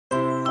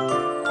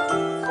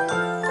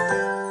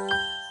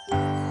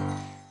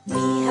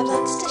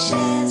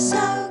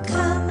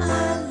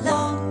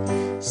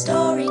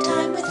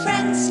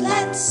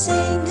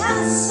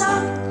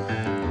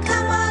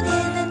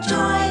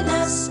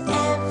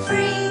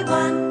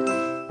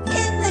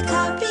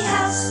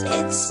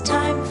It's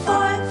time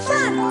for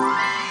fun!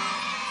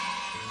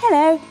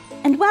 Hello,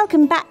 and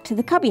welcome back to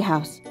the Cubby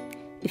House.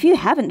 If you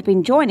haven't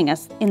been joining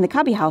us in the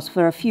Cubby House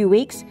for a few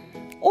weeks,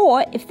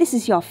 or if this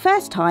is your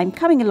first time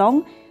coming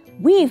along,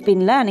 we've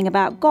been learning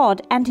about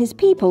God and His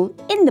people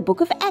in the book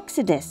of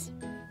Exodus.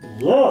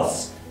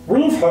 Yes,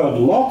 we've heard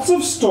lots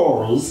of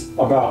stories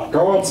about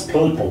God's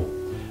people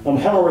and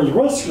how He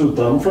rescued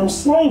them from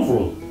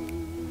slavery.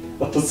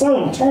 At the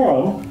same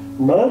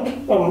time,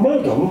 Meg and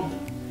Megan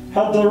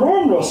had their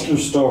own rescue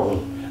story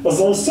as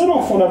they set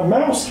off on a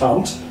mouse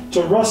hunt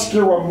to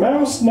rescue a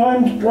mouse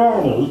named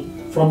Brownie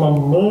from a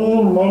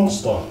mean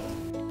monster.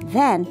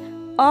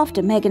 Then,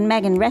 after Meg and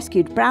Megan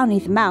rescued Brownie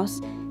the mouse,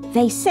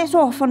 they set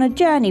off on a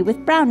journey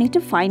with Brownie to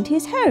find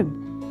his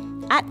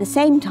home. At the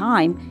same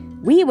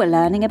time, we were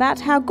learning about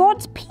how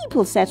God's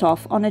people set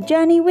off on a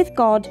journey with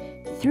God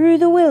through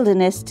the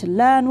wilderness to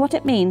learn what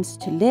it means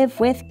to live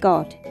with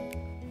God.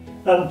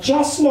 And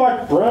just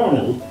like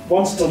Brownie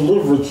wants to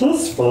live with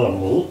his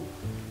family,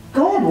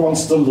 God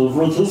wants to live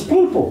with His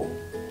people.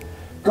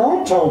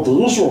 God told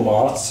the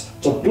Israelites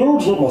to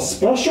build Him a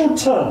special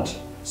tent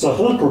so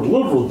He could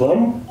live with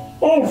them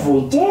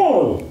every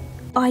day.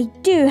 I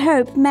do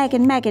hope Meg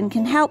and Megan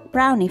can help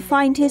Brownie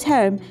find his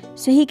home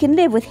so he can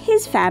live with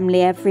his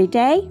family every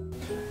day.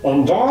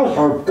 And I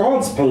hope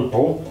God's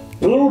people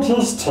build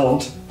His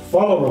tent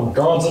following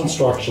God's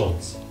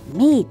instructions.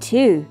 Me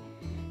too.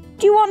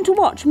 Do you want to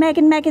watch Meg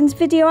and Megan's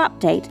video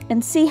update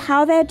and see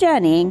how they're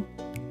journeying?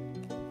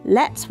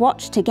 Let's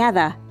watch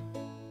together.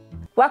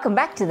 Welcome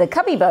back to the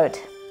Cubby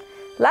Boat.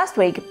 Last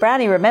week,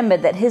 Brownie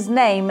remembered that his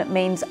name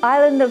means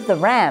Island of the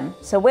Ram,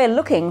 so we're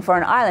looking for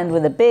an island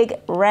with a big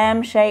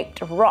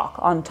ram-shaped rock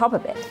on top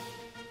of it.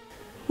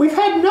 We've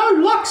had no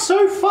luck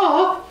so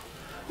far.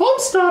 I'm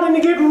starting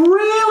to get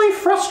really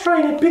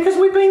frustrated because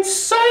we've been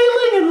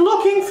sailing and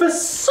looking for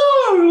so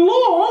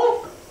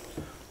long.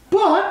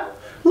 But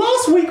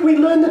last week we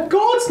learned that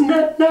God's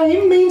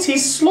name means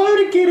He's slow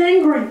to get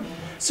angry.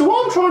 So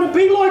I'm trying to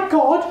be like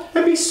God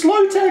and be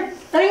slow to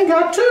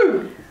anger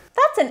too.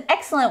 That's an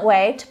excellent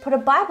way to put a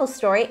Bible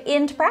story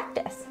into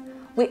practice.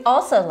 We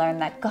also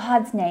learned that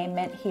God's name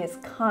meant He is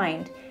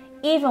kind,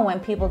 even when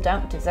people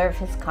don't deserve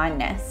His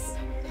kindness.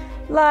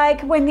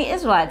 Like when the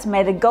Israelites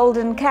made a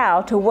golden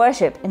cow to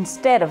worship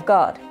instead of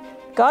God.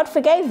 God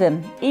forgave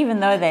them,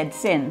 even though they'd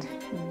sinned.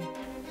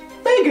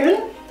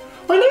 Megan,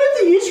 I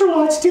know the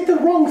Israelites did the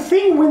wrong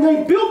thing when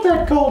they built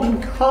that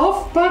golden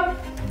calf, but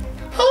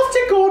after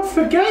God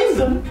forgave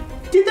them,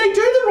 did they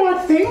do the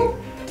right thing?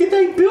 Did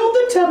they build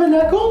the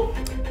tabernacle?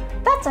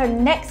 That's our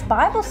next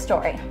Bible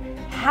story.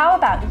 How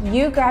about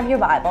you grab your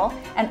Bible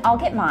and I'll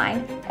get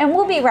mine, and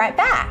we'll be right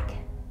back.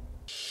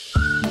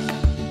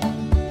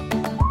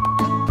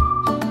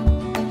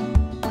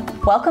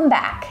 Welcome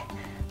back.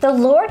 The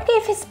Lord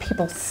gave His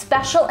people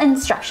special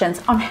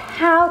instructions on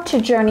how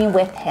to journey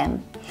with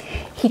Him.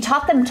 He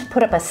taught them to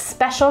put up a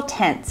special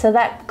tent so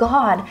that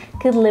God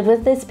could live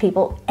with His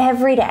people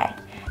every day.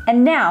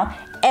 And now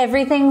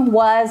everything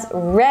was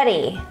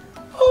ready.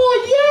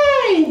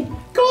 Oh, yay!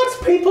 God's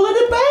people had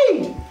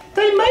obeyed.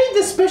 They made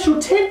the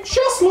special tent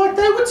just like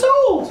they were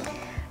told.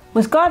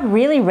 Was God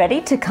really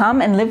ready to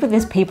come and live with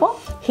His people?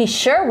 He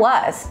sure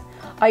was.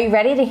 Are you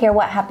ready to hear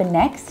what happened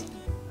next?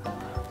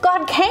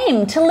 God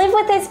came to live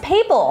with His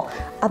people.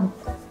 A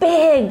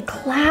big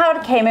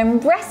cloud came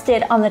and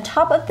rested on the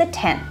top of the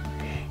tent.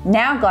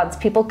 Now God's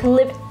people could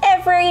live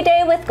every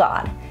day with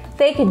God.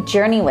 They could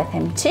journey with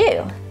Him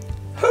too.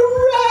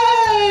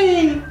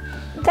 Hooray!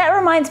 That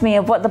reminds me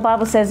of what the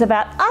Bible says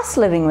about us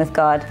living with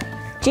God.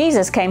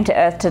 Jesus came to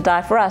earth to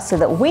die for us so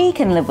that we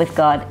can live with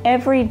God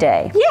every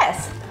day.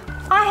 Yes,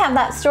 I have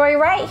that story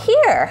right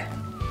here.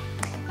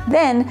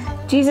 Then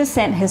Jesus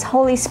sent His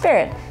Holy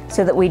Spirit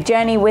so that we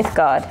journey with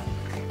God.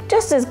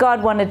 Just as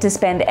God wanted to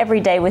spend every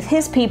day with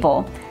His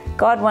people,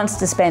 God wants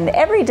to spend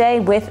every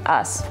day with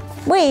us.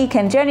 We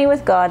can journey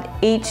with God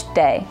each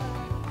day.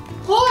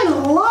 I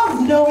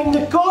love knowing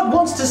that God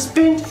wants to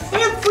spend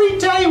every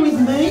day with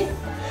me.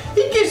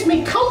 It gives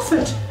me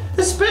comfort,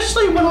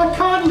 especially when I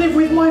can't live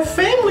with my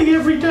family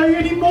every day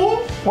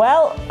anymore.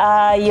 Well,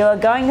 you're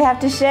going to have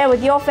to share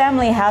with your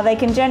family how they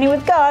can journey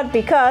with God,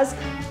 because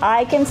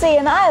I can see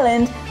an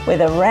island with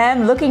a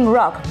ram-looking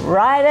rock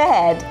right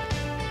ahead.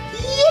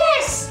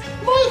 Yes!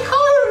 My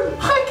home!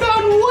 I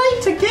can't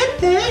wait to get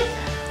there.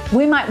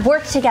 We might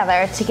work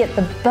together to get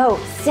the boat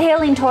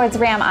sailing towards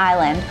Ram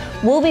Island.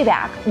 We'll be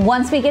back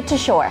once we get to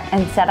shore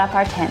and set up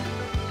our tent.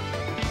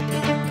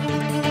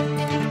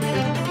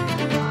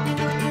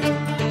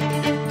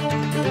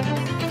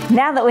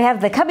 Now that we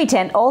have the cubby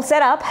tent all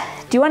set up,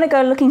 do you want to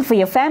go looking for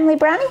your family,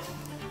 Brownie?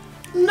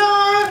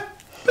 No,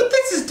 but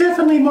this is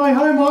definitely my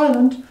home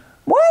island.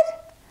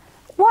 What?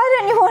 Why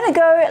don't you want to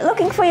go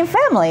looking for your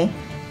family?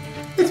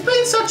 It's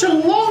been such a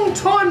long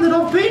time that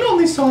I've been on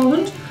this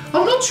island.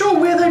 I'm not sure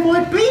where they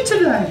might be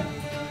today.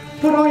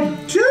 But I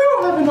do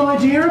have an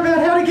idea about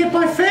how to get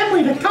my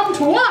family to come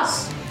to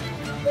us.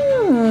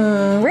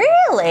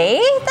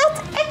 Really?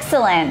 That's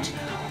excellent.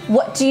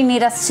 What do you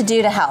need us to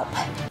do to help?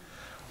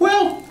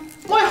 Well,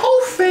 my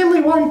whole family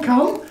won't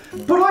come,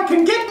 but I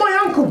can get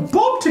my Uncle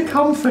Bob to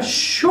come for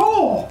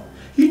sure.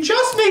 You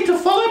just need to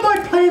follow my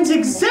plans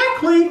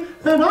exactly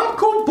and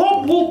Uncle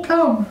Bob will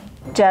come.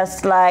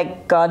 Just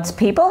like God's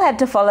people had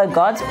to follow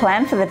God's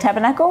plan for the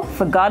tabernacle,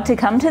 for God to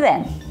come to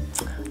them.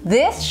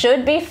 This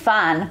should be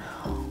fun.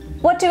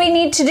 What do we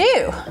need to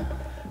do?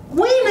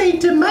 We need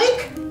to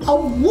make a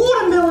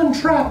watermelon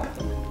trap.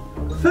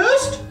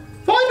 First,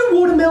 find a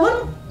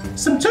watermelon,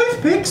 some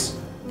toothpicks,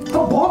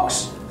 a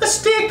box, a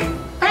stick,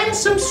 and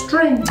some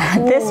string.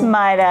 This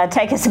might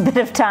take us a bit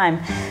of time.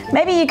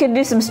 Maybe you could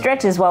do some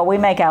stretches while we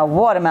make our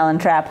watermelon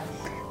trap.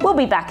 We'll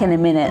be back in a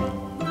minute.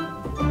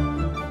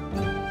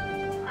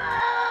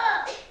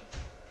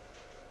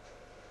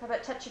 How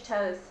about touch your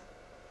toes?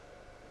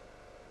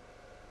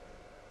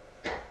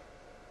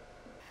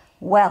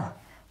 Well,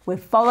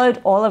 we've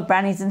followed all of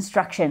Brownie's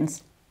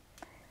instructions.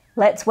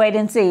 Let's wait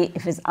and see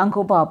if his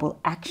Uncle Bob will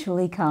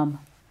actually come.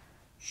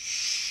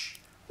 Shh,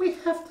 we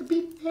have to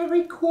be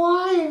very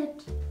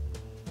quiet.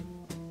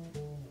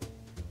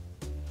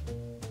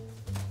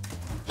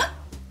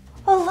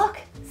 Oh look,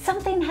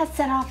 something has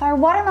set off our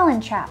watermelon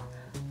trap.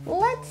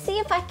 Let's see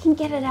if I can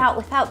get it out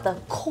without the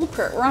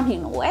culprit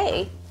running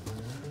away.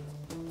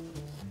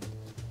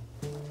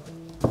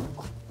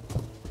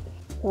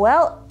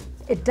 Well,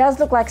 it does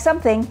look like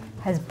something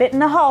has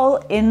bitten a hole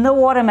in the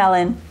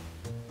watermelon.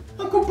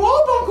 Uncle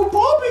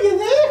Bob, are you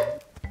there?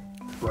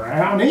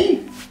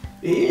 Brownie,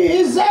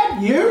 is that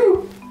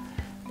you?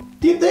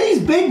 Did these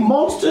big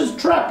monsters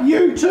trap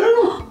you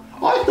too?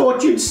 I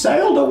thought you'd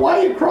sailed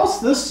away across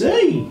the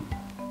sea.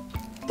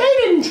 They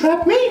didn't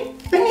trap me,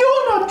 and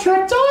you're not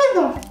trapped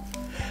either.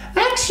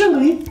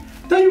 Actually,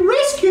 they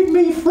rescued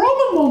me from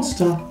a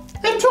monster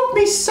and took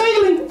me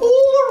sailing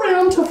all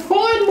around to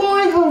find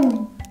my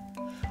home.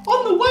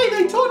 On the way,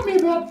 they taught me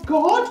about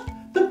God,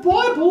 the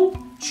Bible,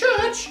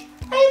 church,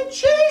 and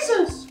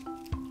Jesus.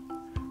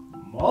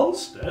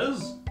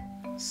 Monsters?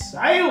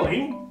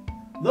 Sailing?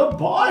 The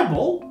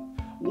Bible?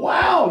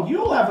 Wow,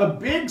 you'll have a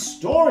big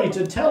story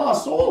to tell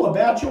us all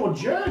about your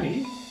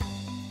journey.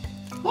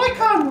 I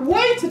can't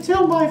wait to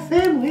tell my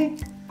family.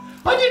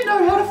 I didn't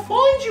know how to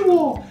find you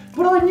all,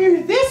 but I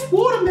knew this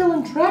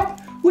watermelon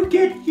trap would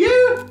get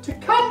you to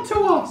come to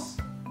us.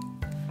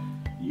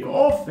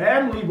 Your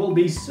family will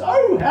be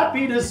so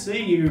happy to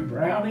see you,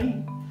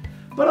 Brownie.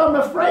 But I'm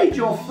afraid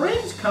your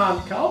friends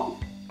can't come.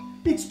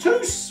 It's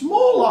too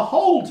small a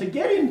hole to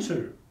get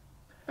into.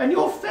 And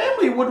your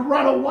family would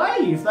run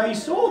away if they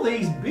saw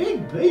these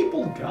big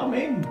people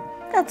coming.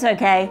 That's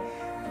okay.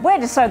 We're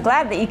just so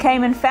glad that you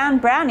came and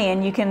found Brownie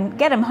and you can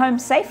get him home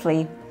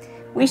safely.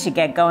 We should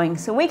get going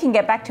so we can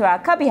get back to our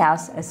cubby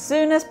house as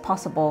soon as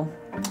possible.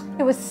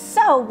 It was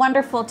so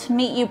wonderful to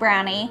meet you,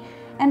 Brownie,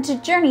 and to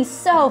journey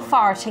so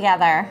far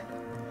together.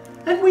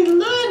 And we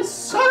learned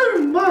so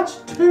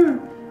much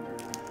too.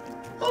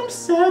 I'm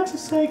sad to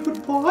say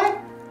goodbye,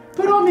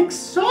 but I'm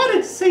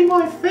excited to see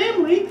my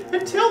family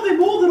and tell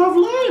them all that I've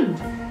learned.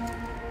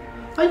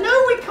 I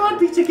know we can't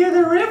be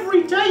together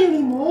every day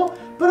anymore,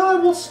 but I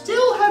will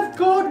still have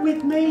God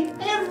with me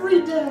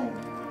every day.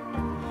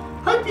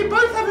 Hope you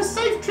both have a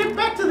safe trip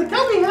back to the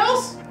Cubby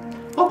house.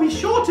 I'll be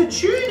sure to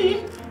tune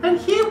in and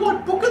hear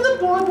what book of the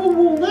Bible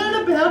we'll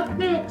learn about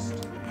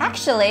next.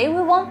 Actually,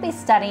 we won't be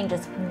studying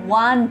just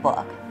one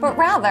book, but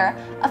rather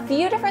a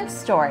few different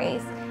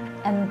stories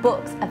and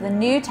books of the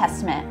New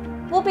Testament.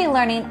 We'll be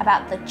learning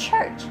about the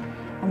church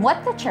and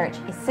what the church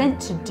is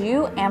sent to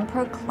do and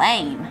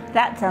proclaim.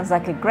 That sounds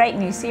like a great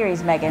new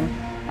series, Megan.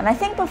 And I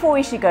think before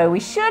we should go, we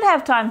should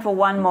have time for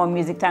one more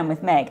music time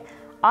with Meg.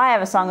 I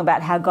have a song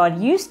about how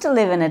God used to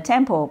live in a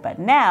temple, but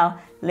now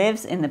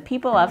lives in the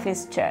people of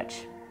his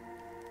church.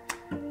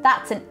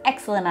 That's an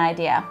excellent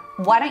idea.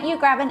 Why don't you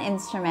grab an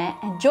instrument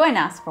and join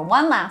us for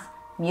one last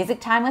music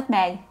time with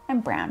Meg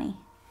and Brownie.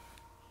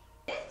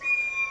 And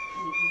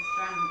you can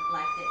strum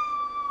like this.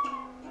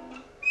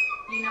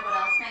 You know what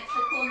else makes a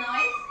cool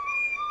noise?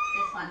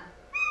 This one.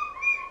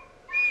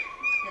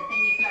 The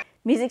thing you've got.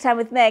 Music time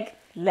with Meg.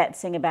 Let's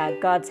sing about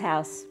God's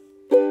house.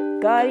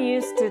 God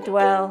used to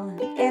dwell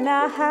in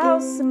a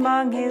house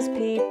among his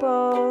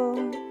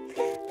people,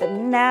 but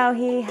now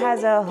he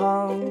has a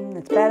home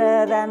that's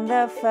better than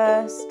the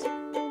first.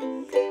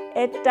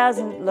 It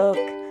doesn't look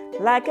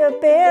like a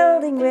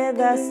building with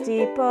a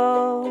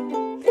steeple,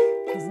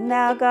 'cause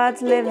now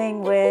God's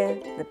living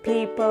with the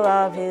people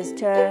of his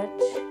church.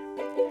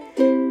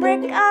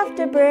 Brick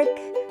after brick,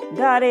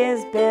 God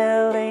is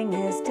building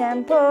his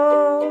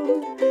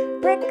temple.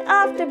 Brick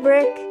after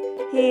brick,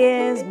 he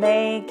is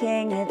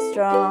making it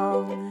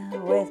strong.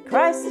 With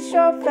Christ the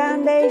sure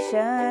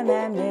foundation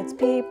and its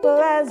people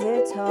as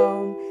its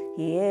home,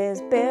 he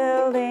is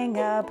building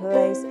a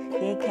place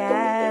he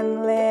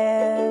can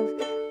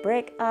live.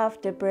 Brick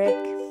after brick.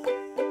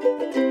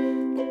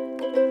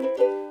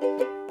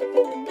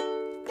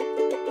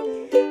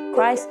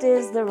 Christ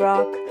is the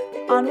rock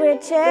on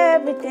which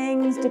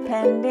everything's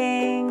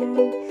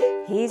depending.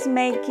 He's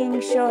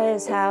making sure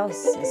his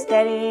house is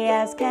steady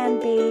as can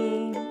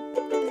be.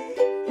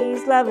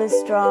 His love is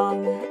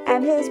strong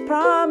and his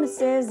promise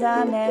is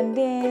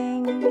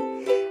unending.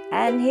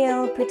 And and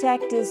He'll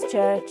protect His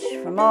church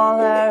from all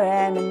her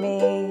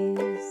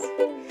enemies.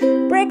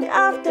 Brick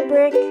after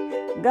brick,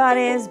 God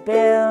is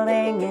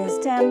building His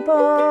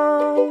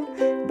temple.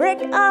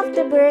 Brick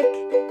after brick,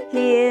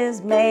 He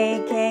is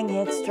making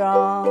it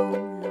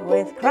strong.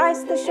 With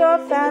Christ the sure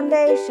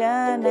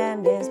foundation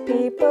and His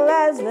people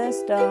as the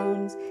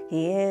stones,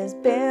 He is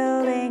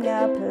building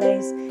a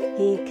place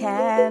He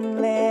can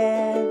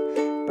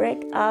live.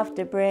 Brick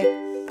after brick.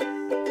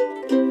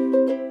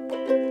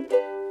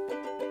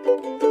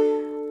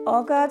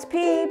 All God's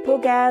people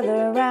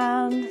gather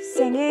round,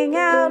 singing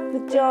out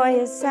with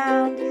joyous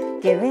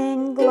sound,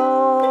 giving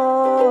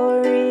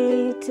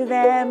glory to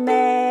their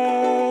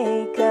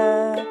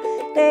Maker.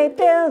 They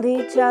build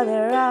each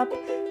other up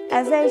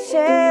as they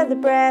share the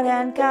bread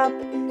and cup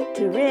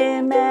to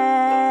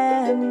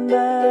remember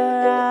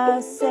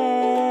our Savior.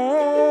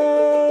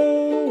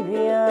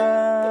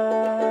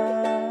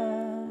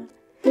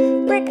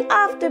 Brick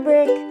after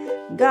brick,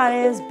 God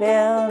is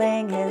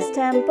building His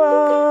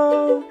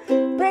temple.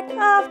 Brick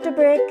after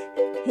brick,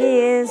 He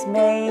is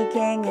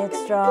making it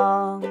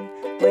strong.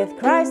 With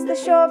Christ the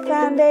sure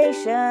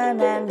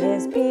foundation and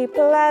His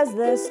people as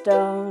the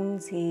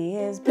stones, He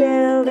is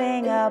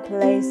building a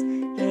place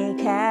He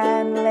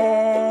can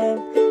live.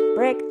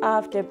 Brick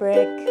after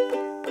brick.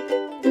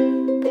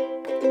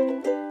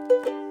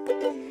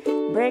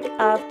 Brick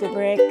after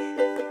brick.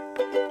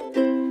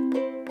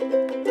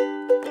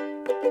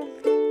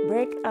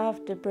 Brick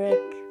after brick.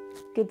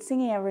 Good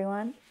singing,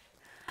 everyone.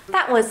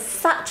 That was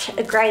such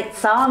a great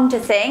song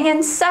to sing,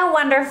 and so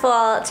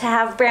wonderful to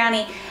have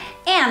Brownie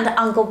and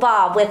Uncle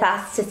Bob with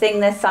us to sing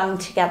this song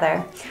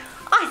together.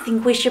 I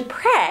think we should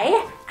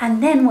pray,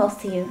 and then we'll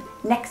see you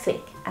next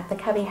week at the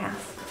Cubby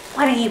House.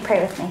 Why don't you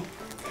pray with me?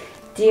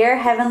 Dear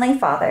Heavenly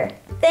Father,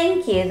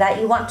 thank you that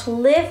you want to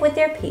live with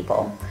your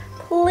people.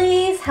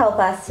 Please help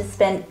us to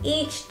spend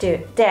each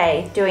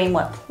day doing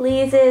what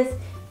pleases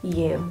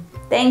you.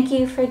 Thank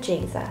you for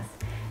Jesus.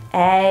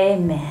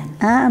 Amen.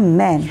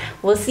 Amen.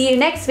 We'll see you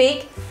next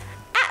week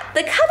at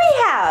the Cubby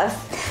House.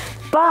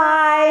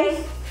 Bye.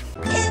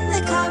 In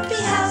the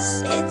Cubby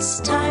House,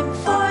 it's time.